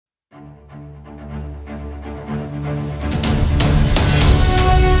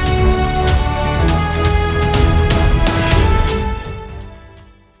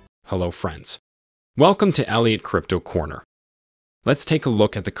Hello friends. Welcome to Elliott Crypto Corner. Let's take a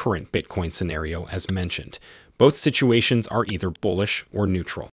look at the current Bitcoin scenario as mentioned. Both situations are either bullish or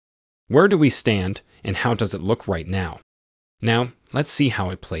neutral. Where do we stand and how does it look right now? Now, let's see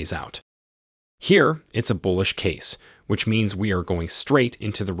how it plays out. Here, it's a bullish case, which means we are going straight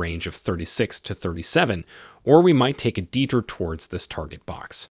into the range of 36 to 37, or we might take a detour towards this target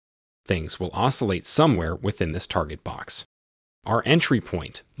box. Things will oscillate somewhere within this target box. Our entry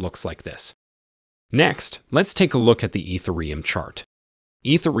point looks like this. Next, let's take a look at the Ethereum chart.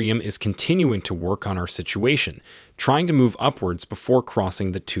 Ethereum is continuing to work on our situation, trying to move upwards before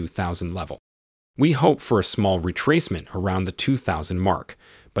crossing the 2000 level. We hope for a small retracement around the 2000 mark,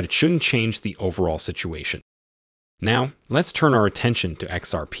 but it shouldn't change the overall situation. Now, let's turn our attention to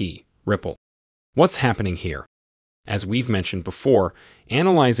XRP, Ripple. What's happening here? As we've mentioned before,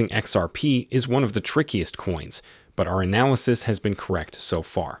 analyzing XRP is one of the trickiest coins, but our analysis has been correct so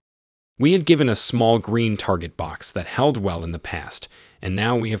far. We had given a small green target box that held well in the past, and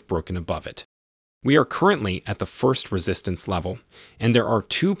now we have broken above it. We are currently at the first resistance level, and there are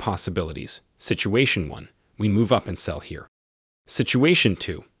two possibilities. Situation 1, we move up and sell here. Situation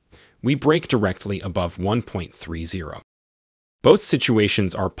 2, we break directly above 1.30. Both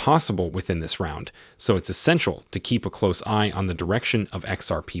situations are possible within this round, so it's essential to keep a close eye on the direction of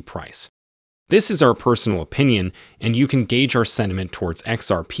XRP price. This is our personal opinion, and you can gauge our sentiment towards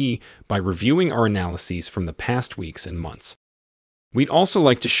XRP by reviewing our analyses from the past weeks and months. We'd also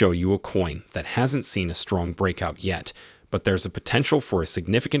like to show you a coin that hasn't seen a strong breakout yet, but there's a potential for a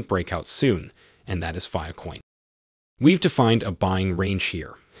significant breakout soon, and that is Fallcoin. We've defined a buying range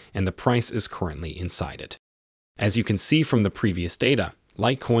here, and the price is currently inside it. As you can see from the previous data,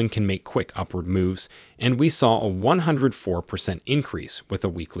 Litecoin can make quick upward moves, and we saw a 104% increase with a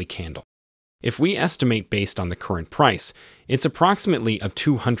weekly candle. If we estimate based on the current price, it's approximately a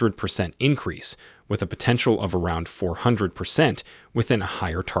 200% increase, with a potential of around 400% within a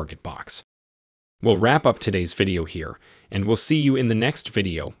higher target box. We'll wrap up today's video here, and we'll see you in the next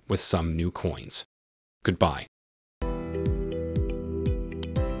video with some new coins. Goodbye.